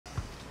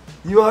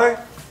You are?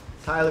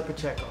 Tyler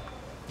Pacheco.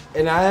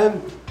 And I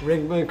am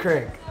Rick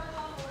McCrank.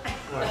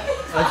 Alright,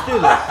 let's do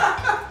this.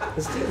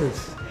 Let's do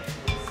this.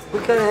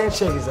 What kind of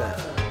handshake is that?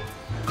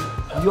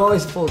 You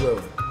always pulled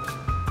over.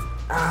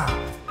 Ah.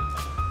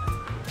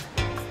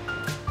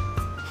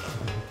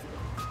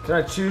 Can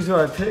I choose who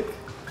I pick?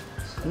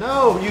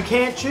 No, you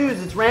can't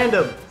choose. It's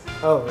random.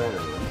 Oh,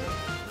 random.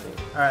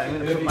 Alright, I'm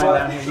gonna put mine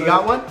down here. You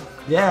got one?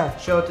 Yeah.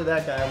 Show it to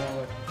that guy. I won't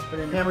look. Put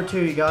in hammer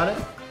 2, you got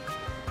it?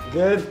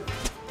 Good.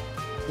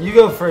 You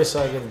go first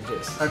so I get a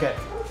gist. Okay.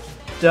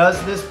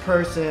 Does this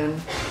person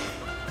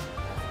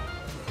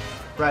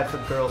ride for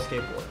girl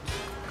skateboards?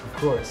 Of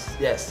course.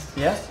 Yes.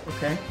 Yes?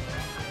 Okay.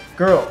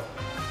 Girl.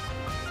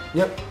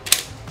 Yep.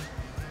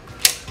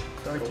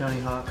 Sorry, Tony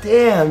Hawk.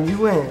 Damn, you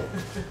win.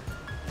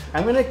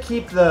 I'm gonna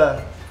keep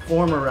the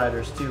former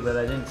riders too, but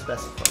I didn't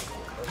specify.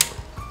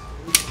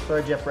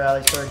 Sorry, Jeff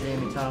Rowley. Sorry,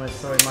 Jamie Thomas.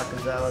 Sorry, Mark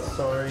Gonzalez.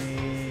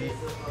 Sorry,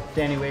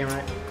 Danny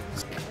Wainwright.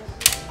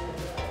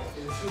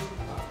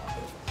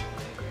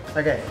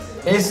 Okay.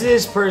 Is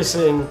this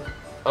person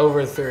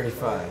over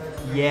 35?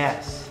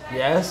 Yes.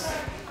 Yes?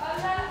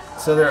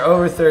 So they're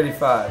over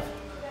 35.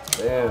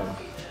 Damn.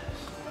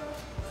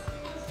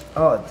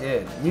 Oh,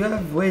 dude. You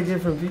have way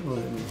different people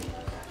than me.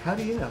 How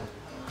do you know?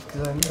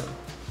 Because I know.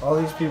 All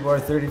these people are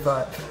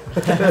 35.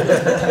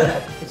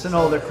 It's an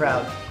older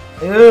crowd.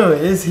 Ew,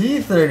 is he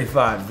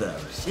 35 though?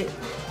 Shit.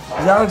 Is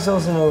Alex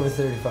Olsen over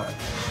 35?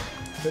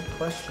 Good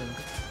question.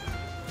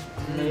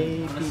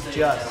 Maybe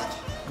just.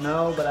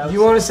 No, but I was.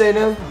 You want to say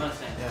no?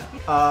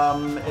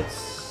 Yeah.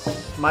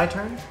 It's my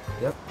turn?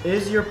 Yep.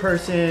 Is your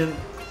person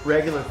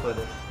regular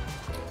footed?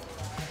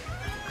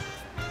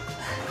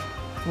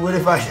 What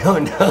if I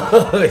don't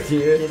know,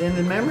 dude? Get in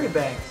the memory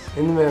banks.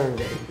 In the memory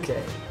bank,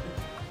 okay.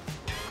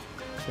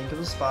 Think of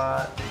a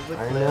spot.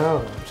 I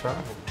know, I'm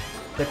trying.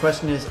 The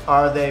question is,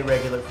 are they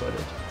regular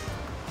footed?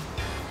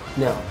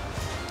 No.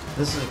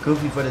 This is a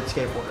goofy footed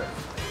skateboarder.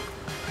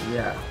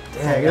 Yeah.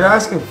 Damn, Okay, you're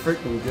guys. asking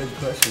freaking good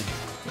questions.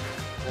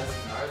 That's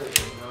gnarly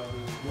to know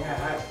who.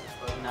 Yeah.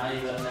 But now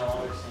you got no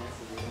other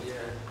chances. Yeah.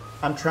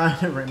 I'm trying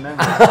to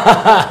remember.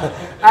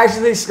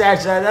 Actually,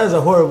 scratch that. That was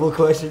a horrible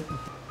question.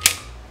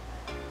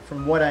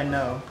 From what I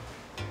know,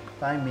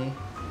 by me.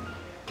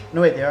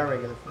 No, wait, they are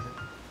regular footed.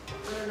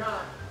 They're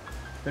not.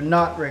 They're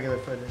not regular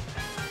footed.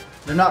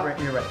 They're not.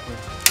 You're right.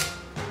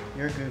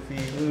 You're goofy.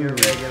 You're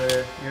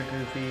regular. You're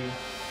goofy.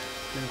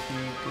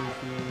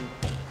 Goofy.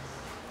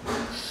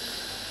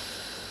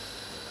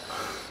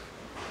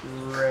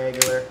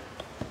 Regular.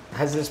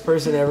 Has this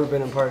person ever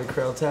been a part of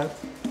Trail Tap?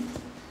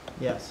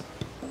 Yes.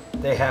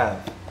 They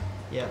have.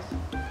 Yes.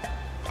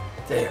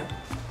 Damn.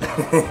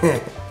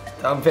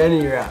 Tom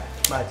Penny, you're out.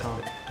 Bye,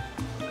 Tom.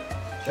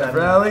 Jeff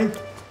Rowley?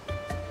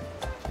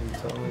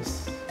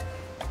 Thomas.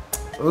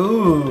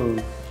 Ooh.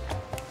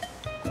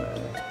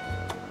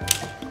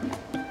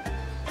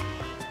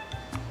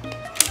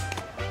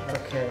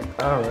 Okay.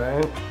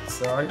 Alright.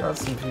 So I got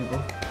some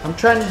people. I'm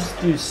trying to just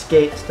do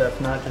skate stuff,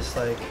 not just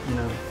like, you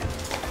know,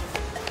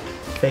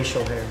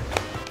 facial hair.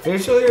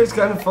 Facial hair is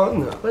kind of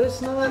fun though. But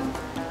it's not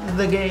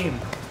the game.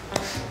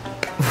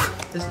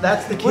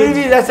 That's the kids. What do you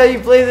mean? That's how you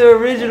play the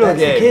original That's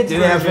game. the kids Do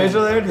they have version.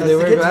 facial hair? Do That's they the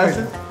wear kids glasses?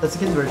 version. That's the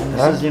kids version.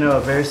 This Huh? is, you know,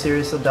 a very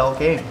serious adult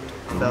game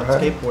about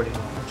Right. skateboarding,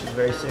 which is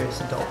very serious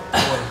adult.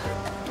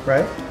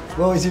 Right?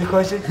 What was your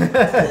question?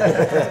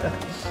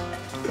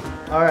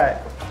 All right.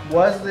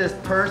 Was this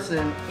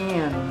person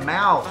in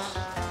Mouse?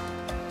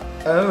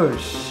 Oh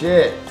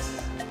shit.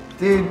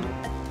 Dude.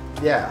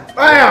 Yeah.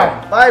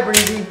 Bam! Bye,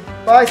 Breezy.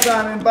 Bye,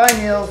 Simon. Bye,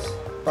 Niels.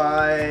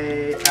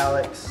 Bye,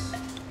 Alex.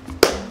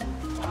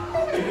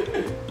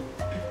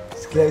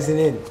 This guy's an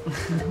in.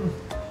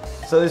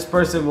 So this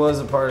person was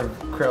a part of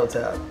Trail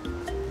Tap.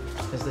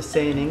 As they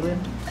say in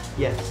England,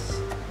 yes.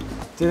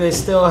 Do they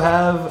still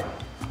have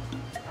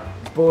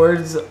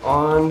boards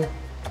on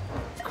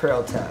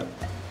Trail Tap?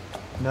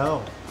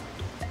 No.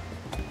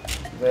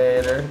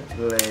 Later.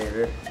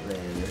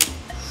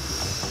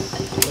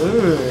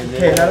 Ooh,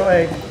 Okay, how do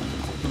I?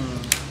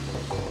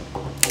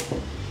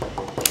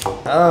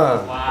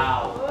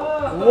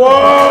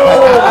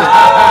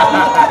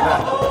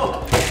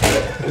 Wow.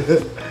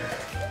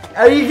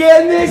 Are you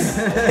getting this?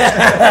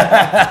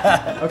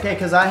 Okay,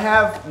 because I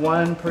have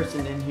one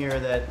person in here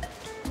that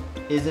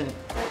is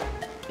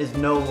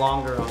no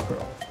longer on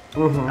girl.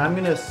 I'm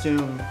gonna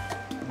assume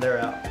they're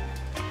out.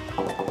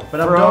 But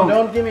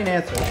don't give me an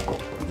answer.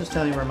 I'm just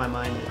telling you where my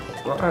mind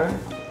is. Alright.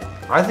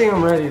 I think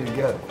I'm ready to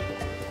go.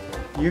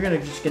 You're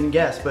just gonna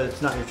guess, but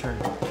it's not your turn.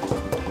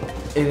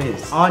 It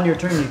is. On your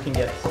turn, you can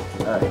guess.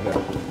 Alright,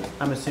 go.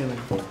 I'm assuming.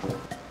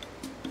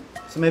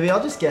 So maybe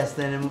I'll just guess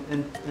then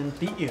and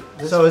beat you.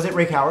 So is it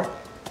Rick Howard?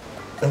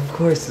 Of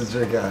course it's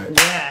Rick Howard.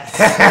 Yes.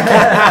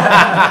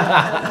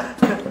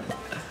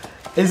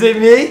 Is it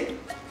me?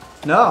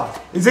 No.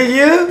 Is it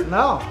you?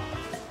 No.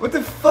 What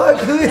the fuck?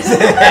 Who is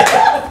it?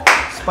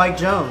 Spike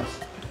Jones.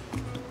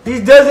 He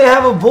doesn't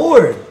have a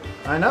board.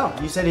 I know.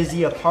 You said, is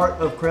he a part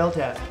of Trail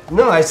Tap?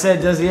 No, I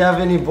said, does he have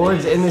any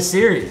boards in the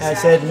series? I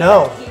said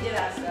no. He did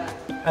ask that.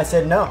 I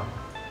said no.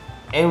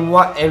 And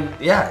what? And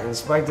yeah, and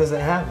Spike doesn't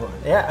have one.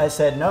 Yeah, I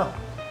said no.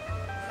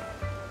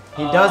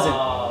 He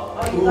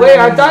doesn't. Wait,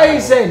 I thought you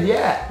said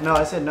yeah. No,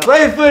 I said no.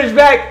 Play the footage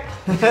back.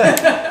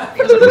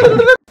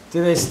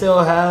 Do they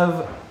still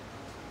have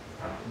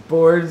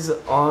boards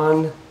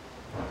on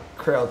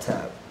Krail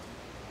Tab?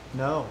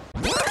 No.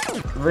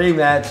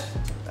 Rematch.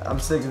 I'm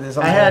sick of this.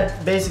 I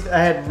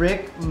had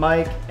Rick,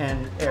 Mike,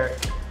 and Eric.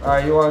 All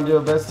right, you want to do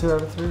a best 2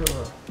 out of 3 or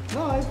what?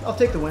 No, I'll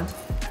take the win.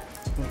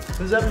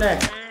 Who's up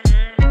next?